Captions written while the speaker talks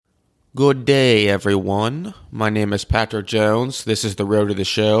Good day, everyone. My name is Patrick Jones. This is The Road to the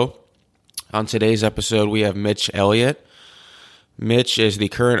Show. On today's episode, we have Mitch Elliott. Mitch is the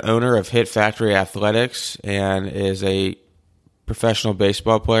current owner of Hit Factory Athletics and is a professional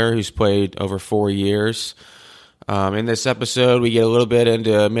baseball player who's played over 4 years. In this episode, we get a little bit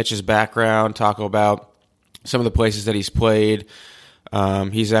into Mitch's background, talk about some of the places that he's played.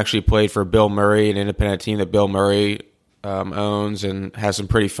 He's actually played for Bill Murray, an independent team that Bill Murray owns, and has some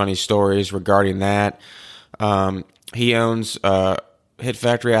pretty funny stories regarding that. He owns Hit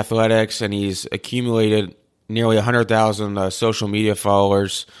Factory Athletics, and he's accumulated nearly 100,000 social media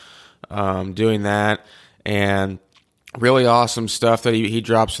followers doing that, and really awesome stuff that he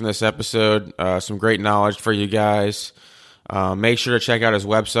drops in this episode. Some great knowledge for you guys. Make sure to check out his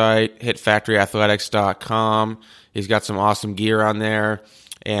website, hitfactoryathletics.com. He's got some awesome gear on there.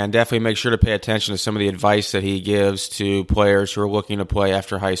 And definitely make sure to pay attention to some of the advice that he gives to players who are looking to play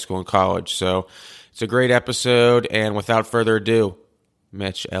after high school and college. So it's a great episode. And without further ado,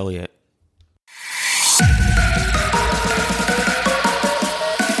 Mitch Elliott.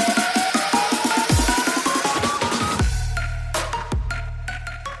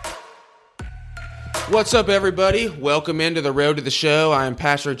 What's up, everybody? Welcome into The Road to the Show. I'm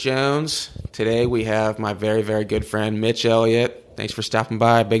Patrick Jones. Today we have my very, very good friend, Mitch Elliott. Thanks for stopping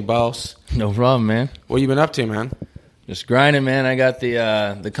by, big boss. No problem, man. What have you been up to, man? Just grinding, man. I got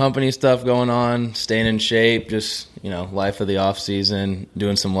the company stuff going on, staying in shape, just, life of the off season,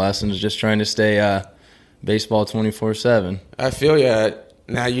 doing some lessons, just trying to stay baseball 24/7. I feel you.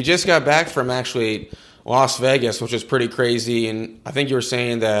 Now, you just got back from actually Las Vegas, which was pretty crazy, and I think you were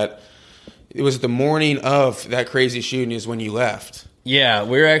saying that it was the morning of that crazy shooting is when you left. Yeah,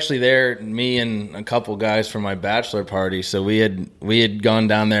 we were actually there, me and a couple guys from my bachelor party. So we had gone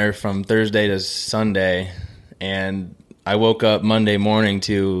down there from Thursday to Sunday, and I woke up Monday morning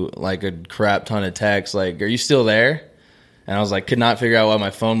to like a crap ton of texts like, "Are you still there?" And I was like, could not figure out why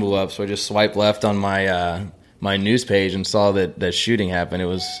my phone blew up. So I just swiped left on my my news page and saw that shooting happened. It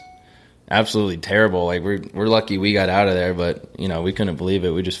was absolutely terrible. Like we're lucky we got out of there, but we couldn't believe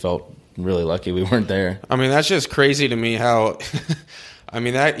it. We just felt really lucky we weren't there. I mean, that's just crazy to me how I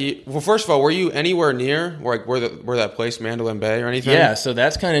mean, well, first of all, were you anywhere near where that place, Mandalay Bay or anything? Yeah, so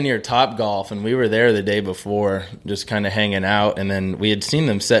that's kind of near Top Golf, and we were there the day before just kind of hanging out, and then we had seen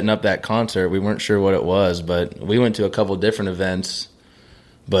them setting up that concert. We weren't sure what it was, but we went to a couple different events.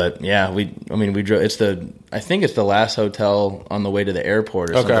 But yeah, we drove. I think it's the last hotel on the way to the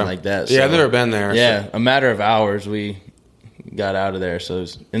airport or something like that. Yeah, I've never been there. Yeah, a matter of hours we got out of there. So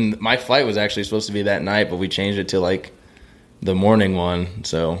and my flight was actually supposed to be that night, but we changed it to like the morning one.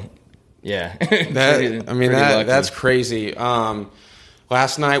 So yeah, that's crazy.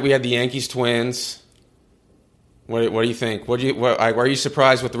 Last night we had the Yankees Twins. What do you think? Were you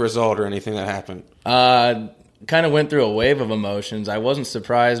surprised with the result or anything that happened? Kind of went through a wave of emotions. I wasn't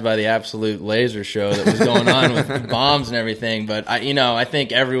surprised by the absolute laser show that was going on with bombs and everything, but I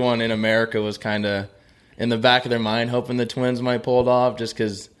think everyone in America was kind of in the back of their mind hoping the Twins might pull it off, just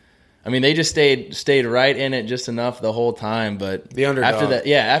because, they just stayed right in it just enough the whole time. But the underdog.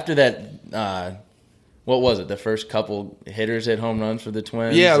 After that, what was it? The first couple hitters hit home runs for the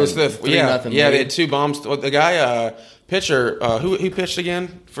Twins. Yeah, it was the 3-0 they had two bombs. The guy, pitcher, who pitched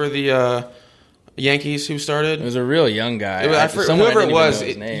again for the Yankees? Who started? It was a real young guy. Whoever it was,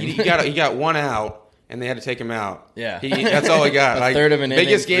 he got one out. And they had to take him out. Yeah. That's all he got. A third of an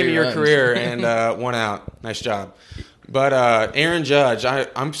biggest inning, game of your runs. career, and one out. Nice job. But Aaron Judge,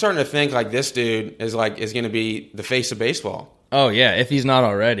 I'm starting to think like this dude is going to be the face of baseball. Oh yeah, if he's not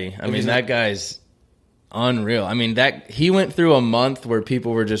already. That guy's unreal. He went through a month where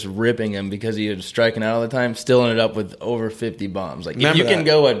people were just ripping him because he was striking out all the time. Still ended up with over 50 bombs. Like if you can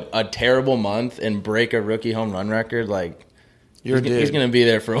go a terrible month and break a rookie home run record, like. He's going to be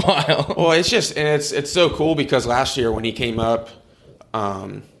there for a while. Well, it's so cool because last year when he came up,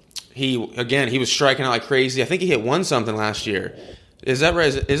 he was striking out like crazy. I think he hit one something last year. Is that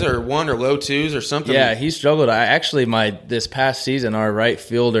right? Is there one or low twos or something? Yeah, he struggled. This past season, our right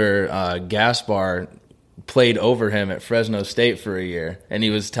fielder Gaspar played over him at Fresno State for a year, and he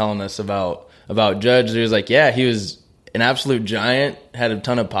was telling us about Judge. He was like, yeah, he was an absolute giant, had a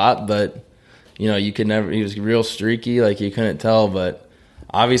ton of pop, but. You could never. He was real streaky, like you couldn't tell, but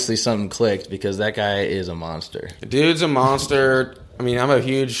obviously something clicked because that guy is a monster. Dude's a monster. I'm a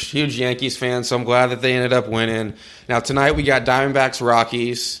huge Yankees fan, so I'm glad that they ended up winning. Now tonight we got Diamondbacks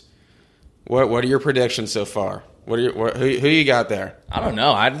Rockies. What are your predictions so far? Who you got there? I don't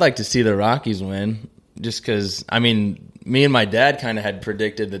know. I'd like to see the Rockies win, just because. Me and my dad kind of had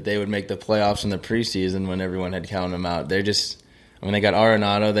predicted that they would make the playoffs in the preseason when everyone had counted them out. They're just. I mean, they got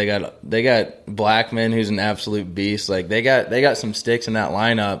Arenado, they got Blackman, who's an absolute beast. Like they got some sticks in that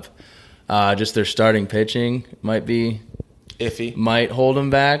lineup. Just their starting pitching might be iffy, might hold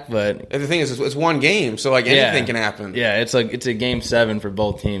them back. But and the thing is, it's one game, so like anything can happen. Yeah, it's a game 7 for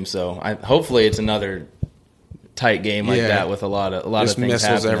both teams. So hopefully it's another tight game like that with a lot of just things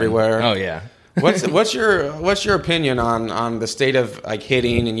missiles happening everywhere. Oh yeah. What's your opinion on the state of like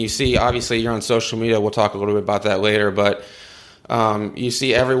hitting? And you see, obviously, you're on social media. We'll talk a little bit about that later, but you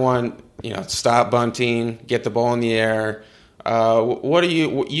see everyone, stop bunting, get the ball in the air. What do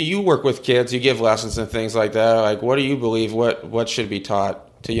you work with kids? You give lessons and things like that. Like, what do you believe? What should be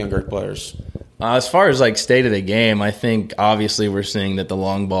taught to younger players? As far as like state of the game, I think obviously we're seeing that the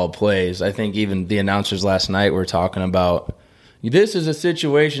long ball plays. I think even the announcers last night were talking about this is a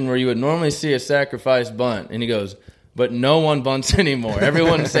situation where you would normally see a sacrifice bunt, and he goes, but no one bunts anymore.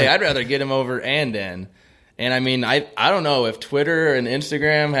 Everyone say I'd rather get him over and in. And I mean, I don't know if Twitter and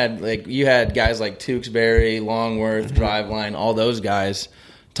Instagram you had guys like Tewksbury, Longworth, Driveline, all those guys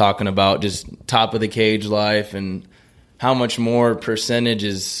talking about just top of the cage life and how much more percentage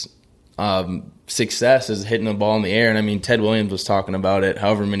is success is hitting the ball in the air. And I mean, Ted Williams was talking about it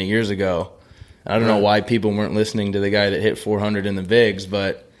however many years ago. I don't know why people weren't listening to the guy that hit 400 in the bigs,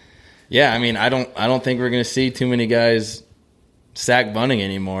 but yeah, I mean, I don't think we're going to see too many guys sack bunting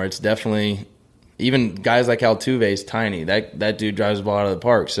anymore. It's definitely. Even guys like Altuve is tiny. That dude drives the ball out of the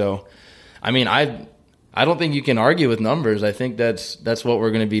park. So, I mean, I don't think you can argue with numbers. I think that's what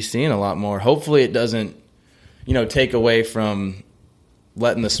we're going to be seeing a lot more. Hopefully, it doesn't, take away from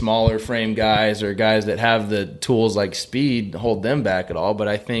letting the smaller frame guys or guys that have the tools like speed hold them back at all. But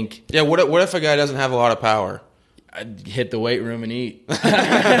I think what if a guy doesn't have a lot of power? I'd hit the weight room and eat.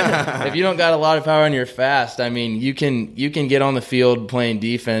 If you don't got a lot of power and you're fast, I mean, you can get on the field playing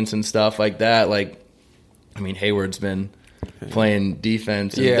defense and stuff like that. Like, I mean, Hayward's been playing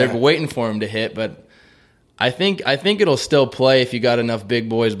defense, and they're waiting for him to hit. But I think it'll still play if you got enough big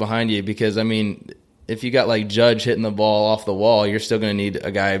boys behind you. Because I mean, if you got like Judge hitting the ball off the wall, you're still going to need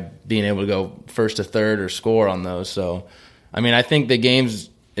a guy being able to go first to third or score on those. So, I mean, I think the game's.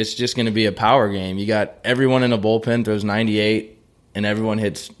 It's just going to be a power game. You got everyone in a bullpen throws 98, and everyone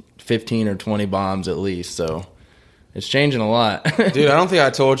hits 15 or 20 bombs at least. So it's changing a lot. Dude, I don't think I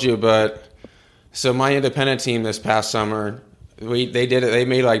told you, but so my independent team this past summer, they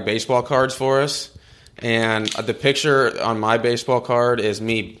made like baseball cards for us, and the picture on my baseball card is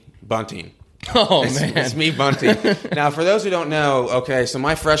me bunting. Oh, man. It's me bunting. Now, for those who don't know, okay, so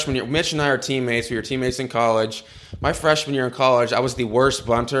my freshman year, Mitch and I are teammates. We were teammates in college. My freshman year in college, I was the worst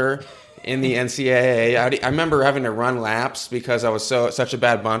bunter in the NCAA. I remember having to run laps because I was such a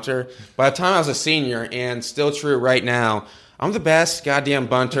bad bunter. By the time I was a senior, and still true right now, I'm the best goddamn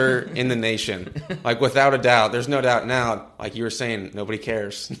bunter in the nation. Like, without a doubt. There's no doubt now. Like you were saying, nobody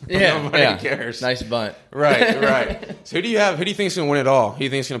cares. Nobody cares. Nice bunt. Right. So who do you have? Who do you think is going to win it all? Who do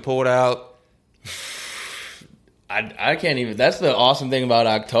you think is going to pull it out? I can't even. That's the awesome thing about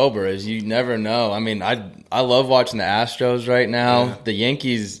October is you never know. I mean, I love watching the Astros right now. Yeah. The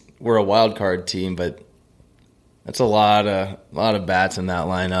Yankees were a wild card team, but that's a lot of bats in that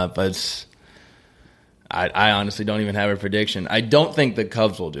lineup. I honestly don't even have a prediction. I don't think the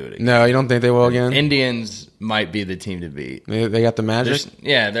Cubs will do it again. No, you don't think they will again? Indians might be the team to beat. They got the magic?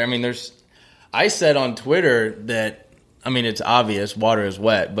 I said on Twitter that, I mean, it's obvious, water is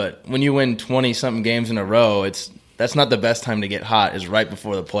wet, but when you win 20-something games in a row, that's not the best time to get hot, is right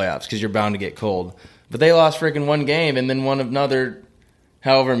before the playoffs, because you're bound to get cold. But they lost freaking one game and then won another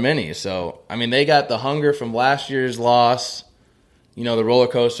however many. So, I mean, they got the hunger from last year's loss, the roller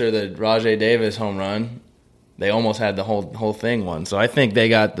coaster, the Rajai Davis home run. They almost had the whole thing won. So I think they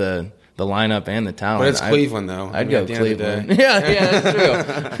got the lineup and the talent. But it's Cleveland, though. I'd go Cleveland. Yeah,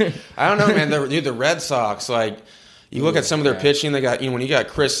 that's true. I don't know, man. The Red Sox, like, you look at some of their pitching. They got, when you got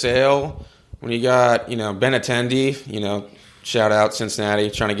Chris Sale, when you got, Benintendi, shout out Cincinnati,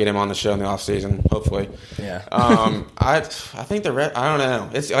 trying to get him on the show in the offseason, hopefully. Yeah. I think I don't know.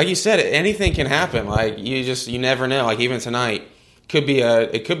 It's like you said, anything can happen. Like, you never know. Like, even tonight, it could be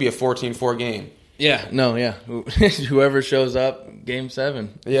a 14-4 game. Yeah, no, yeah. Whoever shows up, Game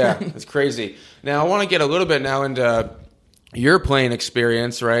 7. Yeah, it's crazy. Now, I want to get a little bit now into your playing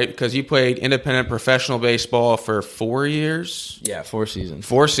experience, right? Because you played independent professional baseball for 4 years? Yeah, 4 seasons.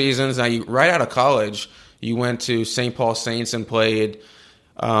 4 seasons. Now, right out of college, you went to St. Paul Saints and played.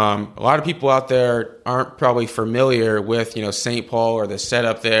 A lot of people out there aren't probably familiar with, St. Paul or the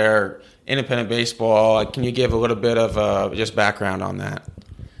setup there, independent baseball. Can you give a little bit of just background on that?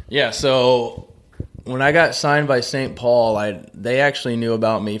 Yeah, so when I got signed by St. Paul, they actually knew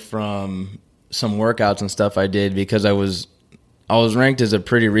about me from some workouts and stuff I did because I was I was ranked as a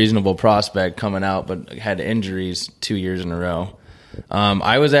pretty reasonable prospect coming out, but had injuries 2 years in a row.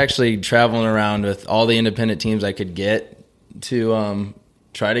 I was actually traveling around with all the independent teams I could get to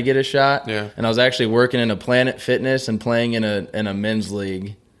try to get a shot. Yeah. And I was actually working in a Planet Fitness and playing in a men's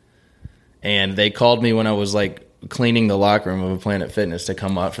league. And they called me when I was like cleaning the locker room of a Planet Fitness to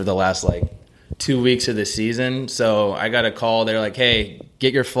come up for the last like 2 weeks of the season. So I got a call. They're like, hey,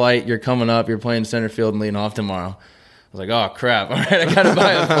 get your flight. You're coming up. You're playing center field and leading off tomorrow. I was like, oh, crap. All right, I got to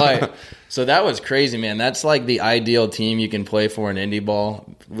buy a flight. So that was crazy, man. That's like the ideal team you can play for in indie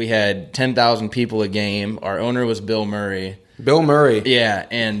ball. We had 10,000 people a game. Our owner was Bill Murray. Bill Murray. Yeah,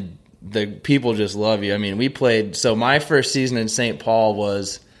 and the people just love you. I mean, we played – so my first season in St. Paul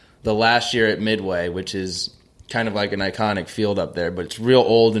was the last year at Midway, which is kind of like an iconic field up there, but it's real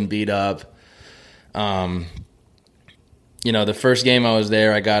old and beat up. You know, the first game I was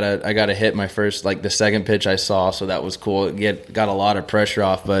there, I got a hit my first, like the second pitch I saw, so that was cool. It got a lot of pressure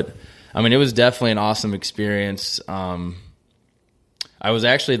off, but I mean, it was definitely an awesome experience. I was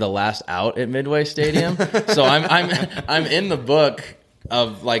actually the last out at Midway Stadium, so I'm in the book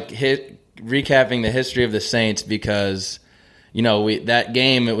of like recapping the history of the Saints because, you know, that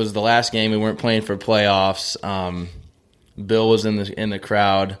game, it was the last game. We weren't playing for playoffs. Bill was in the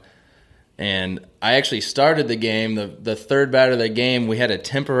crowd. And I actually started the game, the third batter of the game, we had a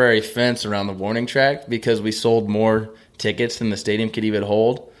temporary fence around the warning track because we sold more tickets than the stadium could even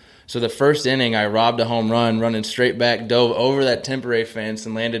hold. So the first inning, I robbed a home run, running straight back, dove over that temporary fence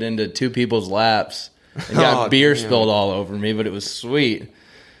and landed into two people's laps and got beer spilled all over me, but it was sweet.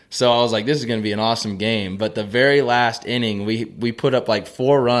 So I was like, this is going to be an awesome game. But the very last inning, we put up like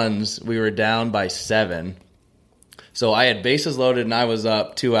 4 runs. We were down by 7. So I had bases loaded and I was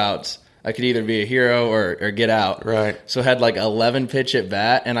up 2 outs. I could either be a hero or get out. Right. So I had like 11 pitch at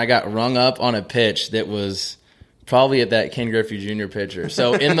bat, and I got rung up on a pitch that was probably at that Ken Griffey Jr. pitcher.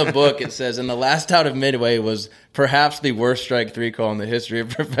 So in the book it says, and the last out of Midway was perhaps the worst strike 3 call in the history of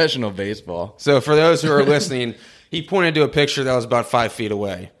professional baseball. So for those who are listening, he pointed to a picture that was about 5 feet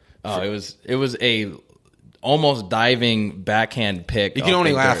away. Oh, it was a almost diving backhand pick. You can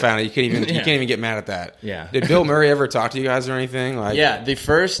only laugh at it. You can't even get mad at that. Yeah. Did Bill Murray ever talk to you guys or anything? Like, yeah, the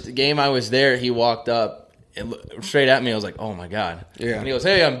first game I was there, he walked up and looked straight at me. I was like, "Oh my god!" Yeah. And he goes,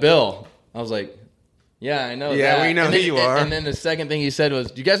 "Hey, I'm Bill." I was like, "Yeah, I know." Yeah, that. we know who you are. And then the second thing he said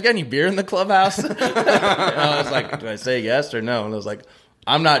was, "Do you guys got any beer in the clubhouse?" And I was like, "Do I say yes or no?" And I was like,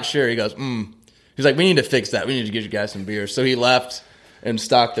 "I'm not sure." He goes, He's like, "We need to fix that. We need to get you guys some beer." So he left and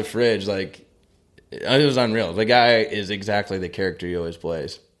stocked the fridge. Like, it was unreal. The guy is exactly the character he always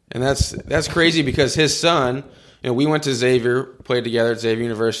plays. And that's crazy because his son, you know, we went to Xavier, played together at Xavier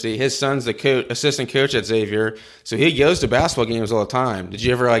University. His son's the assistant coach at Xavier, so he goes to basketball games all the time. Did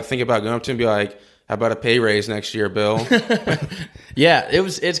you ever like think about going up to him and be like, "How about a pay raise next year, Bill?" Yeah,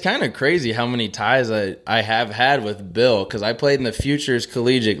 it's kind of crazy how many ties I have had with Bill because I played in the Futures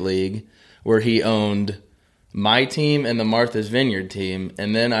Collegiate League where he owned my team and the Martha's Vineyard team,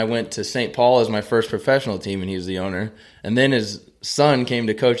 and then I went to St. Paul as my first professional team, and he was the owner. And then his son came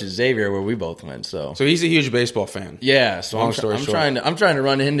to coach at Xavier, where we both went. So he's a huge baseball fan. Yeah, so I'm trying to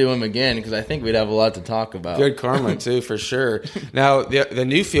run into him again because I think we'd have a lot to talk about. Good karma too, for sure. Now the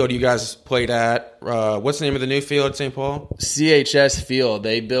new field you guys played at, what's the name of the new field at St. Paul? CHS Field.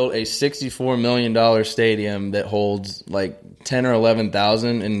 They built a $64 million stadium that holds like 10 or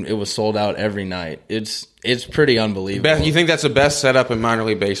 11,000, and it was sold out every night. It's pretty unbelievable. You think that's the best setup in minor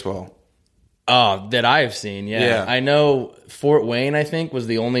league baseball? Oh, that I've seen, yeah. I know Fort Wayne, I think, was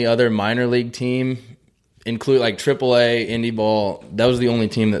the only other minor league team, include like AAA, Indie Ball. That was the only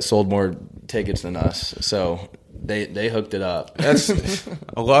team that sold more tickets than us. So they hooked it up.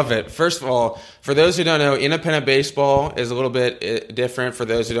 I love it. First of all, for those who don't know, independent baseball is a little bit different. For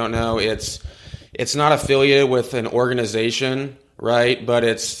those who don't know, it's not affiliated with an organization, right? But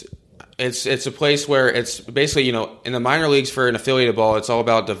it's a place where it's basically, you know, in the minor leagues for an affiliated ball, it's all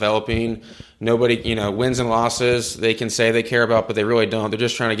about developing. Nobody, you know, wins and losses they can say they care about, but they really don't. They're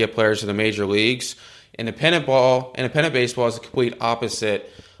just trying to get players to the major leagues. Independent baseball is the complete opposite.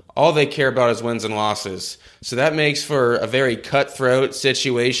 All they care about is wins and losses. So that makes for a very cutthroat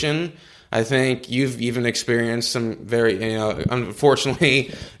situation. I think you've even experienced some very, you know,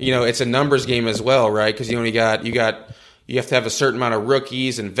 unfortunately, you know, it's a numbers game as well, right? Because you have to have a certain amount of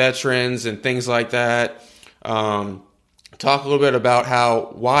rookies and veterans and things like that. Talk a little bit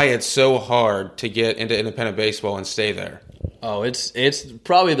about why it's so hard to get into independent baseball and stay there. Oh, it's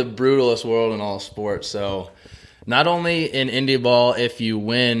probably the brutalest world in all sports. So not only in indie ball, if you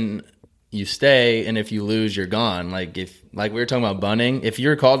win, you stay, and if you lose, you're gone. Like we were talking about bunting, if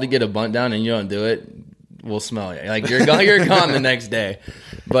you're called to get a bunt down and you don't do it, will smell you. Like you're gone the next day.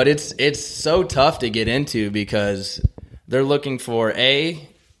 But it's so tough to get into because they're looking for selling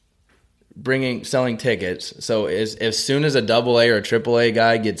tickets. So as soon as a AA or a AAA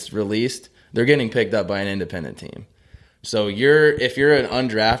guy gets released, they're getting picked up by an independent team. So if you're an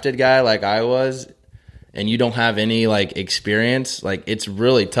undrafted guy like I was, and you don't have any like experience, like it's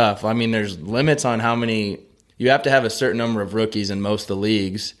really tough. I mean, there's limits on how many. You have to have a certain number of rookies in most of the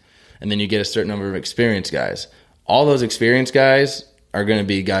leagues, and then you get a certain number of experienced guys. All those experienced guys are going to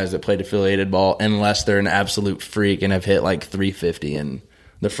be guys that played affiliated ball unless they're an absolute freak and have hit like 350 in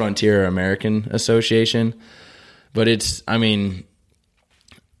the Frontier American Association. But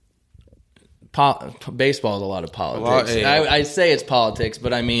baseball is a lot of politics. I say it's politics,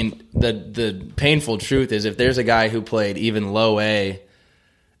 but I mean the painful truth is if there's a guy who played even low A,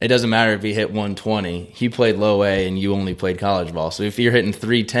 it doesn't matter if he hit 120. He played low A and you only played college ball. So if you're hitting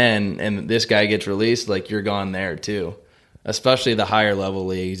 310 and this guy gets released, like you're gone there too. Especially the higher level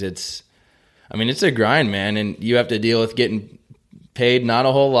leagues. It's a grind, man, and you have to deal with getting paid not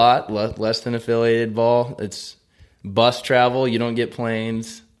a whole lot, less than affiliated ball. It's bus travel. You don't get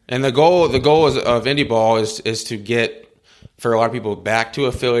planes. And the goal of indie ball is to get, for a lot of people, back to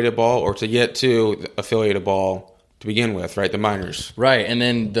affiliated ball or to get to affiliated ball to begin with, right? The minors. Right. And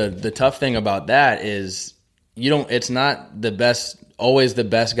then the tough thing about that is it's not always the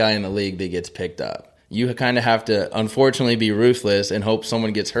best guy in the league that gets picked up. You kind of have to, unfortunately, be ruthless and hope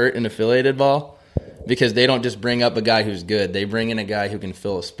someone gets hurt in affiliated ball because they don't just bring up a guy who's good. They bring in a guy who can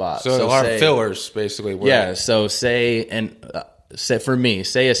fill a spot. So a lot of fillers, basically. Yeah. So say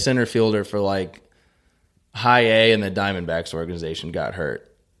a center fielder for like high A in the Diamondbacks organization got hurt.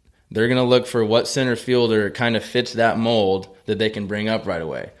 They're going to look for what center fielder kind of fits that mold that they can bring up right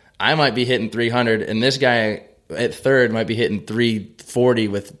away. I might be hitting 300, and this guy at third might be hitting 340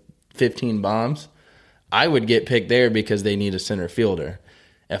 with 15 bombs. I would get picked there because they need a center fielder.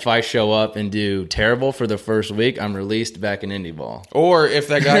 If I show up and do terrible for the first week, I'm released back in indie ball. Or if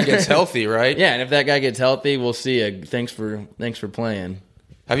that guy gets healthy, right? Yeah, and if that guy gets healthy, we'll see you. Thanks for playing.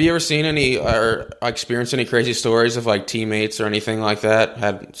 Have you ever seen any or experienced any crazy stories of like teammates or anything like that?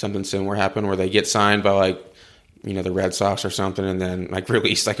 Had something similar happen where they get signed by like, the Red Sox or something and then like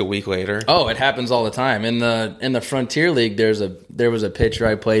released like a week later? Oh, it happens all the time. In the Frontier League, there was a pitcher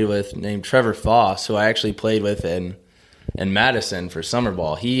I played with named Trevor Foss, who I actually played with in Madison for summer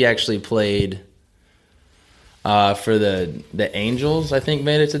ball. He actually played for the Angels, I think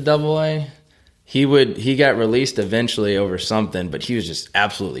made it to AA. He got released eventually over something, but he was just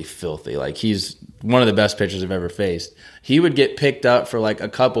absolutely filthy. Like he's one of the best pitchers I've ever faced. He would get picked up for like a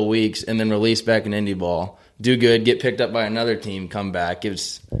couple weeks and then released back in indie ball. Do good, get picked up by another team, come back.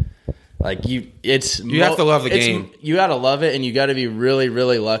 It's like you have to love the game. You got to love it, and you got to be really,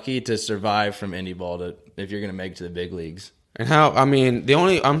 really lucky to survive from indie ball if you're going to make it to the big leagues. And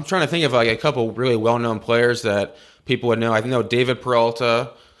I'm trying to think of like a couple really well-known players that people would know. I know David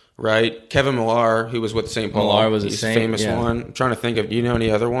Peralta, right? Kevin Millar, who was with St. Paul. Millar was He's a famous one. I'm trying to think of. Do you know any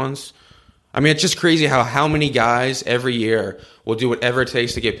other ones? I mean, it's just crazy how many guys every year will do whatever it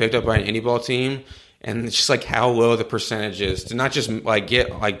takes to get picked up by an indie ball team. And it's just like how low the percentage is to not just like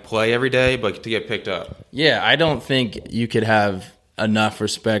get like play every day, but to get picked up. Yeah, I don't think you could have enough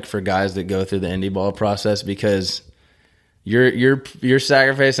respect for guys that go through the indie ball process because you're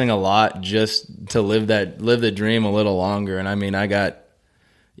sacrificing a lot just to live the dream a little longer. And I mean, I got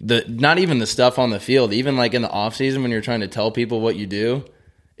not even the stuff on the field, even like in the off season when you're trying to tell people what you do.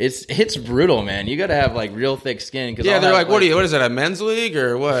 It's brutal, man. You got to have like real thick skin. Yeah, they're like, what is that, a men's league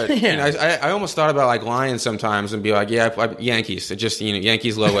or what? Yeah. I almost thought about like lying sometimes and be like, yeah, Yankees. It just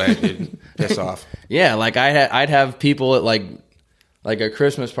Yankees low A, dude, piss off. Yeah, like I'd have people at like a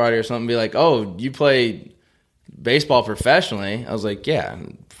Christmas party or something be like, oh, you play baseball professionally? I was like, yeah,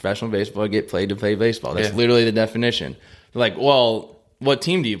 professional baseball. I get paid to play baseball. That's literally the definition. They're like, well, what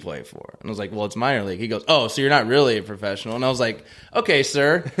team do you play for? And I was like, well, it's minor league. He goes, oh, so you're not really a professional. And I was like, okay,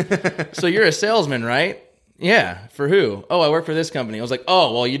 sir. So you're a salesman, right? Yeah. For who? Oh, I work for this company. I was like,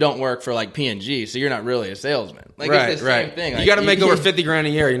 oh, well, you don't work for like P&G, so you're not really a salesman. Like, it's the same thing. You got to make over $50,000 a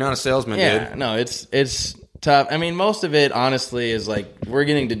year. You're not a salesman, dude. Yeah, no, it's tough. I mean, most of it, honestly, is like we're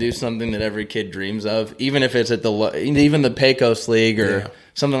getting to do something that every kid dreams of, even if it's at even the Pecos League or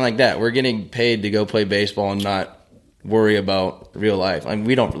something like that. We're getting paid to go play baseball and not worry about real life. I mean,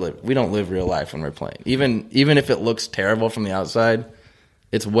 we don't live real life when we're playing. Even if it looks terrible from the outside,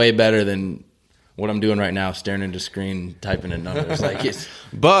 it's way better than what I'm doing right now, staring into screen, typing in numbers. Like it's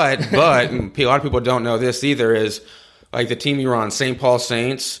but a lot of people don't know this either. Is like the team you were on, St. Paul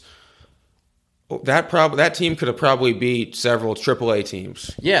Saints. that team could have probably beat several AAA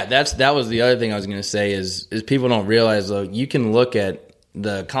teams. Yeah, that was the other thing I was going to say is people don't realize, though, you can look at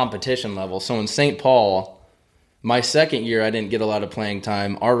the competition level. So in St. Paul, my second year, I didn't get a lot of playing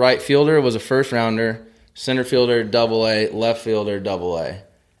time. Our right fielder was a first rounder, center fielder, AA, left fielder, AA.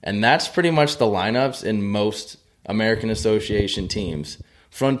 And that's pretty much the lineups in most American Association teams.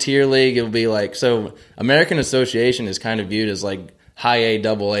 Frontier League, it'll be like, so American Association is kind of viewed as like high A,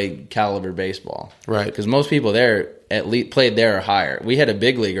 AA caliber baseball. Right. Because most people there at least played there or higher. We had a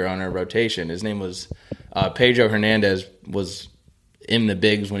big leaguer on our rotation. His name was Pedro Hernandez, was in the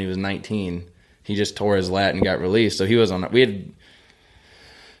bigs when he was 19. He just tore his lat and got released. So he was on. We had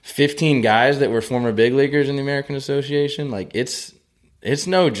 15 guys that were former big leaguers in the American Association. Like it's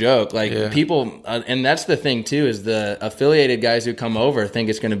no joke. Like people, and that's the thing too, is the affiliated guys who come over think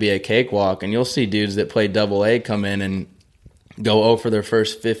it's going to be a cakewalk, and you'll see dudes that play AA come in and go 0 for their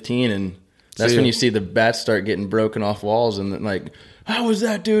first 15, and that's when you see the bats start getting broken off walls, and then like, how was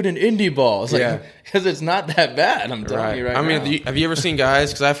that dude in indie ball? It's like, because it's not that bad. I'm telling you right now. I mean, have you ever seen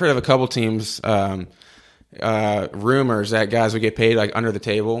guys? Because I've heard of a couple teams. Rumors that guys would get paid like under the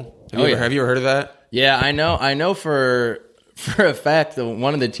table. Have you ever heard of that? Yeah, I know for a fact that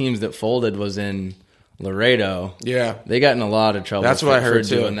one of the teams that folded was in Laredo. Yeah, they got in a lot of trouble. That's what I heard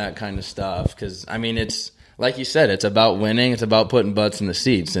for doing that kind of stuff. Because I mean, it's like you said, it's about winning. It's about putting butts in the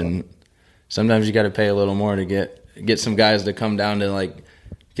seats, and sometimes you got to pay a little more to get some guys to come down to like.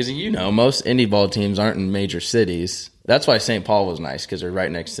 Because most indie ball teams aren't in major cities. That's why St. Paul was nice, because they're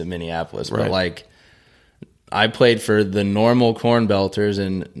right next to Minneapolis. Right. But like, I played for the Normal Corn Belters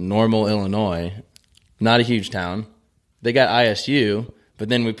in Normal, Illinois. Not a huge town. They got ISU, but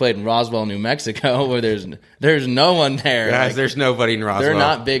then we played in Roswell, New Mexico, where there's no one there. Guys, there's nobody in Roswell. They're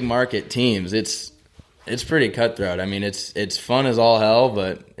not big market teams. It's pretty cutthroat. I mean, it's fun as all hell,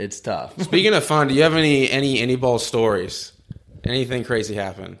 but it's tough. Speaking of fun, do you have any indie ball stories? Anything crazy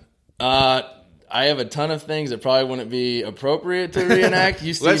happen? I have a ton of things that probably wouldn't be appropriate to reenact.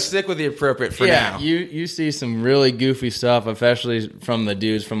 Let's stick with the appropriate for now. You see some really goofy stuff, especially from the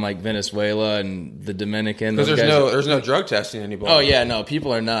dudes from like Venezuela and the Dominican. Because there's no drug testing anymore. Oh yeah, no,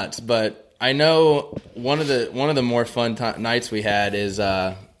 people are nuts. But I know one of the more fun nights we had is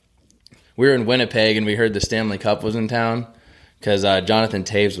we were in Winnipeg and we heard the Stanley Cup was in town because Jonathan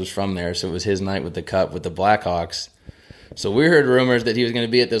Toews was from there, so it was his night with the Cup with the Blackhawks. So we heard rumors that he was going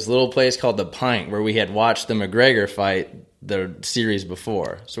to be at this little place called The Pint where we had watched the McGregor fight the series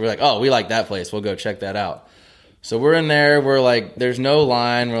before. So we're like, oh, we like that place. We'll go check that out. So we're in there. We're like, there's no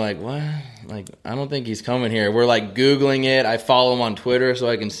line. We're like, what? Like, I don't think he's coming here. We're like Googling it. I follow him on Twitter so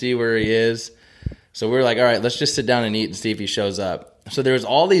I can see where he is. So we're like, all right, let's just sit down and eat and see if he shows up. So there was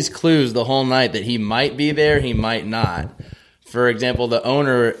all these clues the whole night that he might be there, he might not. For example, the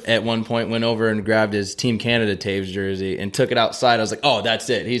owner at one point went over and grabbed his Team Canada Toews jersey and took it outside. I was like, oh, that's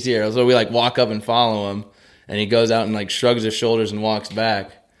it. He's here. So we like walk up and follow him, and he goes out and like shrugs his shoulders and walks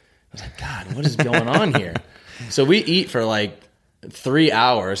back. I was like, God, what is going on here? So we eat for like 3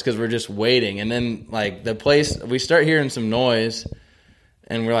 hours because we're just waiting. And then like the place, we start hearing some noise,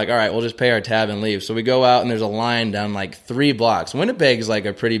 and we're like, all right, we'll just pay our tab and leave. So we go out, and there's a line down like 3 blocks. Winnipeg is like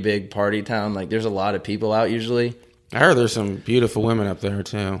a pretty big party town. Like there's a lot of people out usually. I heard there's some beautiful women up there,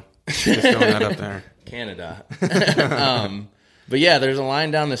 too. Just throwing that up there. Canada. But, yeah, there's a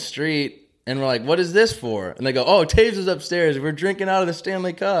line down the street, and we're like, what is this for? And they go, oh, Toews is upstairs. We're drinking out of the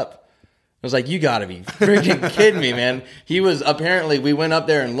Stanley Cup. I was like, you got to be freaking kidding me, man. He was apparently, we went up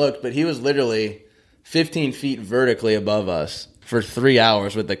there and looked, but he was literally 15 feet vertically above us for 3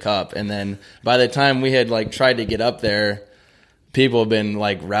 hours with the cup. And then by the time we had, like, tried to get up there, people have been,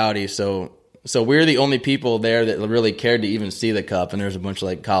 like, rowdy, so we're the only people there that really cared to even see the cup, and there's a bunch of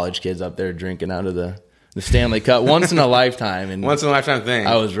like college kids up there drinking out of the Stanley Cup once in a lifetime. And once in a lifetime thing.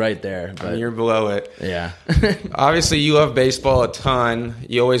 I was right there. But and you're below it. Yeah. Obviously, you love baseball a ton.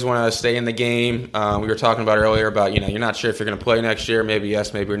 You always want to stay in the game. We were talking about earlier about, you're not sure if you're going to play next year. Maybe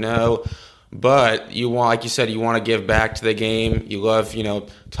yes, maybe no. But you want, like you said, you want to give back to the game. You love,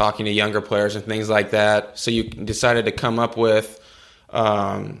 talking to younger players and things like that. So you decided to come up with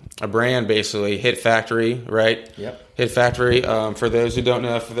a brand, basically, Hit Factory, right? Yep. Hit Factory. For those who don't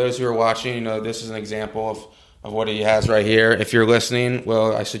know, for those who are watching, this is an example of what he has right here. If you're listening,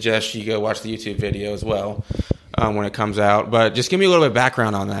 well, I suggest you go watch the YouTube video as well when it comes out. But just give me a little bit of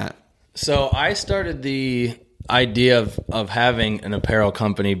background on that. So I started the idea of having an apparel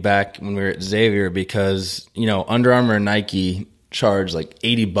company back when we were at Xavier because, Under Armour and Nike charge like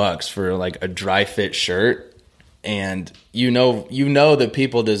 $80 for like a dry fit shirt. And the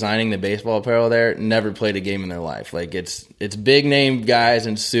people designing the baseball apparel there never played a game in their life. Like it's big name guys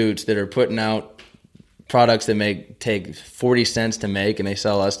in suits that are putting out products that take 40 cents to make and they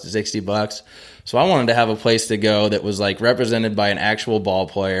sell us $60. So I wanted to have a place to go that was like represented by an actual ball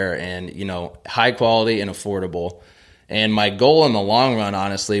player and, you know, high quality and affordable. And my goal in the long run,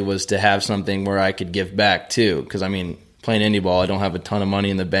 honestly, was to have something where I could give back too. Because, I mean, playing indie ball, I don't have a ton of money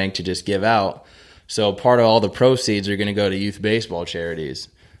in the bank to just give out. So part of all the proceeds are going to go to youth baseball charities.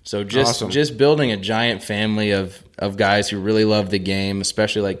 So just building a giant family of guys who really love the game,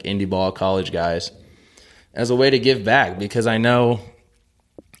 especially like indie ball college guys, as a way to give back. Because I know,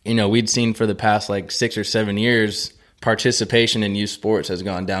 you know, we'd seen for the past like 6 or 7 years, participation in youth sports has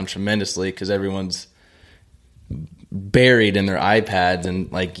gone down tremendously because everyone's buried in their iPads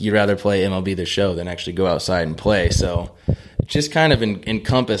and like you'd rather play MLB The Show than actually go outside and play. So just kind of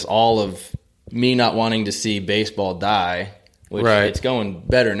encompass all of me not wanting to see baseball die, which it's going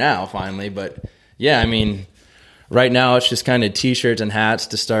better now finally. But yeah, I mean, right now it's just kind of T-shirts and hats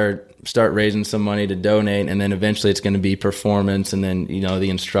to start raising some money to donate, and then eventually it's going to be performance, and then, you know, the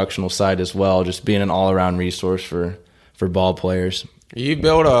instructional side as well, just being an all-around resource for ball players. You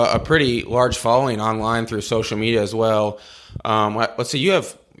built a pretty large following online through social media as well. Let's see,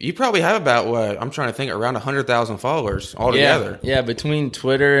 you probably have about, what, I'm trying to think, around 100,000 followers altogether. Yeah, between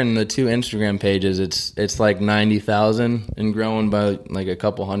Twitter and the 2 Instagram pages, it's like 90,000 and growing by like a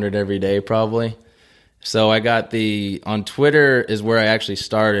couple hundred every day probably. So I got on Twitter is where I actually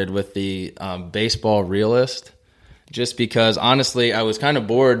started with the baseball realist, just because honestly I was kind of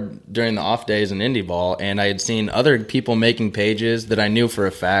bored during the off days in indie ball, and I had seen other people making pages that I knew for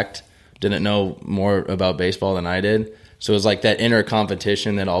a fact didn't know more about baseball than I did. So it was like that inner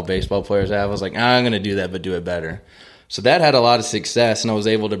competition that all baseball players have. I was like, I'm going to do that, but do it better. So that had a lot of success, and I was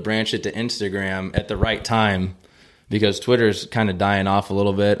able to branch it to Instagram at the right time because Twitter's kind of dying off a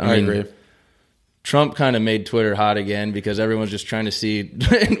little bit. I mean, agree. Trump kind of made Twitter hot again because everyone's just trying to see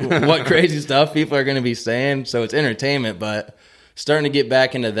what crazy stuff people are going to be saying. So it's entertainment, but starting to get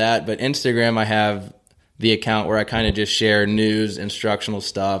back into that. But Instagram, I have the account where I kind of just share news, instructional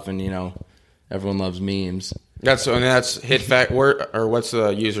stuff, and, you know, everyone loves memes. That's Hit Fact, or what's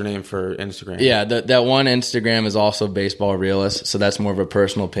the username for Instagram? Yeah, that one Instagram is also Baseball Realist, so that's more of a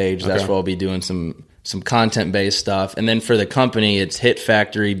personal page. That's where I'll be doing some content-based stuff. And then for the company, it's Hit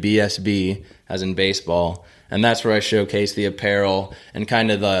Factory BSB, as in baseball, and that's where I showcase the apparel and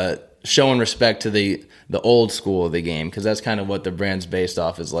kind of the showing respect to the old school of the game, because that's kind of what the brand's based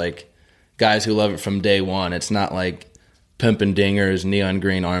off, is like guys who love it from day one. It's not like pimpin' dingers, neon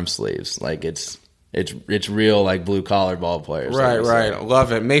green arm sleeves. Like it's real, like blue collar ball players. Right.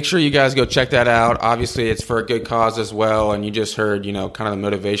 Love it. Make sure you guys go check that out. Obviously, it's for a good cause as well. And you just heard, you know, kind of the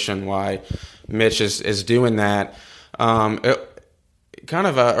motivation why Mitch is doing that. Kind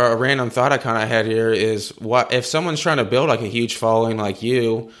of a random thought I kind of had here is, what if someone's trying to build like a huge following like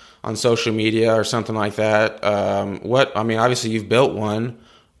you on social media or something like that? Obviously you've built one.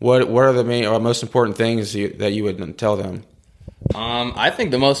 What are the main or most important things that you would tell them? I think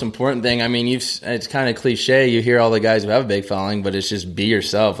the most important thing, I mean, it's kind of cliche. You hear all the guys who have a big following, but it's just be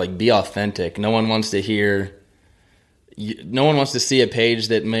yourself. Like, be authentic. No one wants to see a page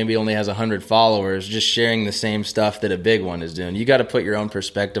that maybe only has 100 followers just sharing the same stuff that a big one is doing. You got to put your own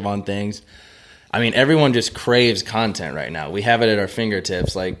perspective on things. I mean, everyone just craves content right now. We have it at our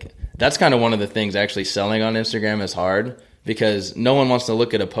fingertips. Like, that's kind of one of the things actually selling on Instagram is hard, because no one wants to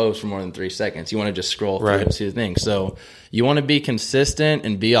look at a post for more than 3 seconds. You want to just scroll through and see the thing. So you want to be consistent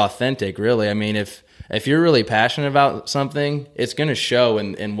and be authentic, really. I mean, if you're really passionate about something, it's going to show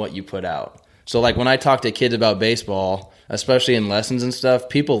in what you put out. So like when I talk to kids about baseball, especially in lessons and stuff,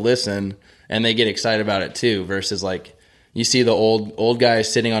 people listen and they get excited about it too, versus like you see the old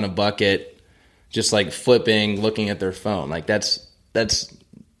guys sitting on a bucket just like flipping, looking at their phone. Like that's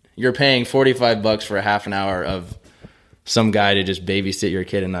you're paying $45 for a half an hour of some guy to just babysit your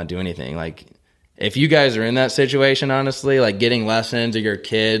kid and not do anything. Like, if you guys are in that situation, honestly, like getting lessons or your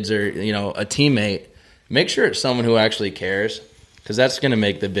kids or, you know, a teammate, make sure it's someone who actually cares, because that's going to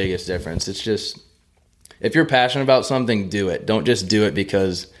make the biggest difference. It's just, if you're passionate about something, do it. Don't just do it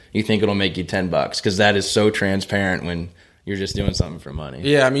because you think it'll make you $10, because that is so transparent when you're just doing something for money.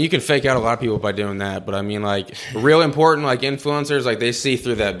 Yeah, I mean, you can fake out a lot of people by doing that, but I mean, like, real important, like influencers, like they see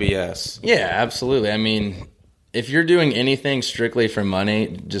through that BS. Yeah, absolutely. I mean, if you're doing anything strictly for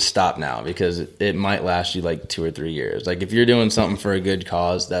money, just stop now, because it might last you like 2 or 3 years. Like, if you're doing something for a good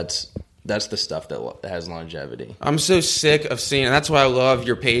cause, that's the stuff that has longevity. I'm so sick of seeing, and that's why I love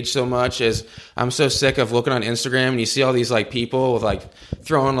your page so much, is I'm so sick of looking on Instagram and you see all these like people with like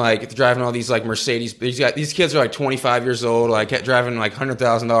driving all these like Mercedes. These kids are like 25 years old, like driving like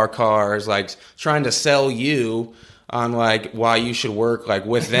 $100,000 cars, like trying to sell you on like why you should work like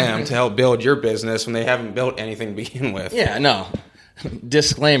with them to help build your business when they haven't built anything to begin with. Yeah, no.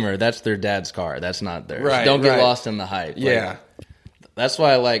 Disclaimer, that's their dad's car. That's not theirs. Right, Don't get right. lost in the hype. Yeah. That's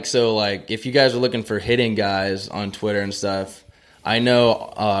why if you guys are looking for hitting guys on Twitter and stuff, I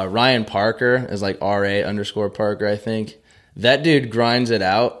know Ryan Parker is like RA_Parker, I think. That dude grinds it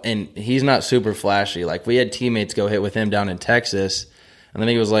out, and he's not super flashy. Like, we had teammates go hit with him down in Texas, and I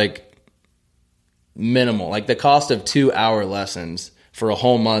think it was like minimal. Like, the cost of 2-hour lessons for a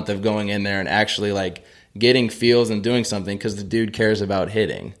whole month of going in there and actually like getting feels and doing something because the dude cares about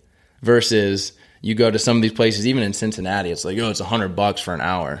hitting versus you go to some of these places, even in Cincinnati, it's like, it's $100 for an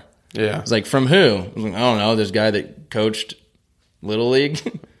hour. Yeah. It's like, from who? I was like, I don't know. This guy that coached Little League.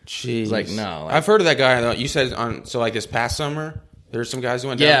 Jeez. It's like, no. Like, I've heard of that guy. Though. You said like this past summer, there's some guys who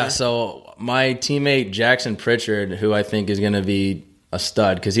went down there? So my teammate Jackson Pritchard, who I think is going to be a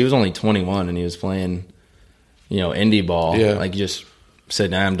stud because he was only 21 and he was playing, indie ball. Yeah. Like, you just said,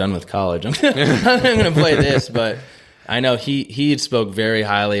 nah, I'm done with college. I'm going to play this. But I know he spoke very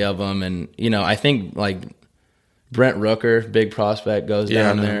highly of him. And, I think, like, Brent Rooker, big prospect, goes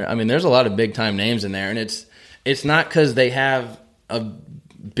down there. I mean, there's a lot of big-time names in there. And it's not because they have a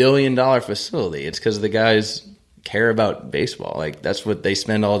billion-dollar facility. It's because the guys care about baseball. Like, that's what they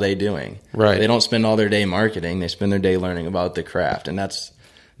spend all day doing. Right. They don't spend all their day marketing. They spend their day learning about the craft. And that's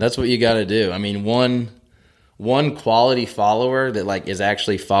what you got to do. I mean, one quality follower that like is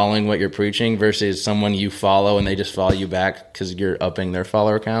actually following what you're preaching versus someone you follow and they just follow you back because you're upping their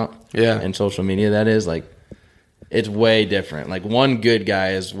follower count. Yeah. And social media, that is like, it's way different. Like, one good guy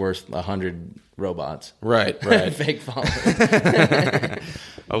is worth 100 robots. Right. Fake followers.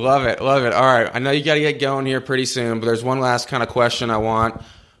 I love it. All right. I know you got to get going here pretty soon, but there's one last kind of question I want.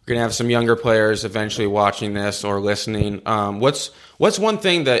 We're going to have some younger players eventually watching this or listening. What's one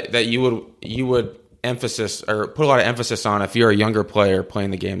thing that you would emphasis or put a lot of emphasis on if you're a younger player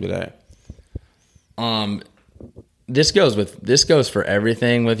playing the game today? This goes for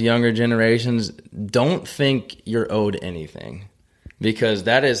everything with younger generations. Don't think you're owed anything, because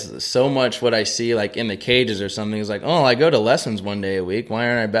that is so much what I see, like in the cages or something. It's like, I go to lessons one day a week. Why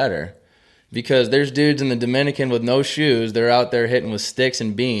aren't I better? Because there's dudes in the Dominican with no shoes. They're out there hitting with sticks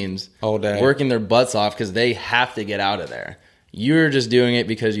and beans all day, working their butts off because they have to get out of there. You're just doing it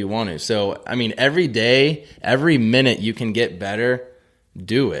because you want to. So, I mean, every day, every minute you can get better,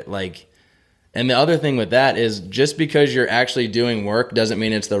 do it. Like, and the other thing with that is just because you're actually doing work doesn't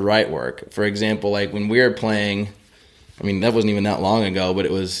mean it's the right work. For example, like when we were playing, I mean, that wasn't even that long ago, but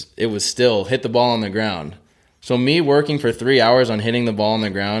it was still hit the ball on the ground. So me working for 3 hours on hitting the ball on the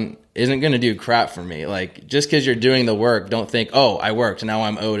ground isn't going to do crap for me. Like, just because you're doing the work, don't think, I worked, now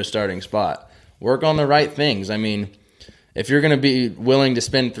I'm owed a starting spot. Work on the right things. I mean, if you're going to be willing to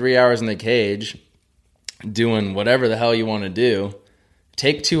spend 3 hours in the cage doing whatever the hell you want to do,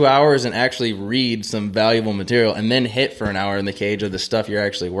 take 2 hours and actually read some valuable material and then hit for an hour in the cage of the stuff you're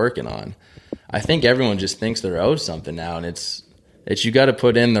actually working on. I think everyone just thinks they're owed something now, and it's you got to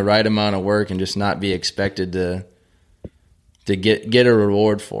put in the right amount of work and just not be expected to get a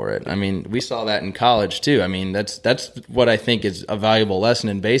reward for it. I mean, we saw that in college too. I mean, that's what I think is a valuable lesson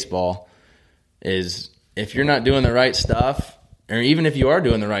in baseball is if you're not doing the right stuff, or even if you are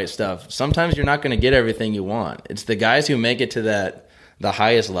doing the right stuff, sometimes you're not going to get everything you want. It's the guys who make it to the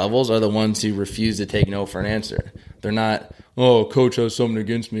highest levels are the ones who refuse to take no for an answer. They're not, coach has something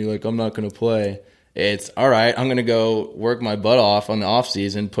against me, like I'm not going to play. It's, all right, I'm going to go work my butt off on the off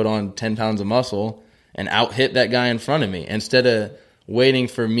season, put on 10 pounds of muscle, and out-hit that guy in front of me instead of waiting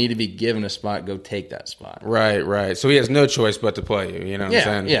for me to be given a spot, go take that spot. Right. So he has no choice but to play you. You know what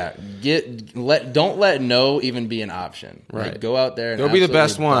I'm saying? Yeah. Don't let no even be an option. Right. Like, go out there and go be the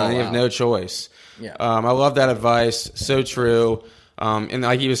best one. and You have no choice. Yeah. I love that advice. So true. And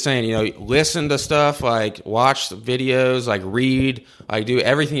like he was saying, listen to stuff, like watch the videos, like read, like do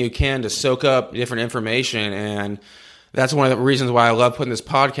everything you can to soak up different information. And that's one of the reasons why I love putting this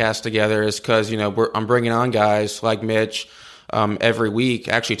podcast together is because, I'm bringing on guys like Mitch every week,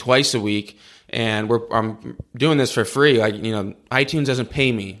 actually twice a week. And I'm doing this for free. Like, iTunes doesn't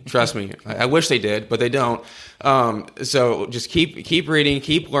pay me. Trust me. I wish they did, but they don't. So just keep reading,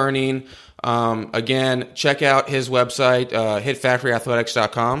 keep learning. Again, check out his website,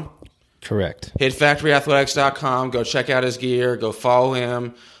 hitfactoryathletics.com. Correct. Hitfactoryathletics.com. Go check out his gear. Go follow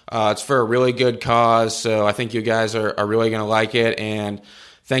him. It's for a really good cause. So I think you guys are really going to like it. And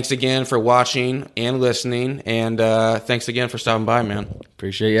thanks again for watching and listening. And thanks again for stopping by, man.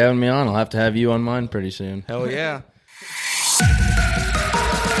 Appreciate you having me on. I'll have to have you on mine pretty soon. Hell yeah.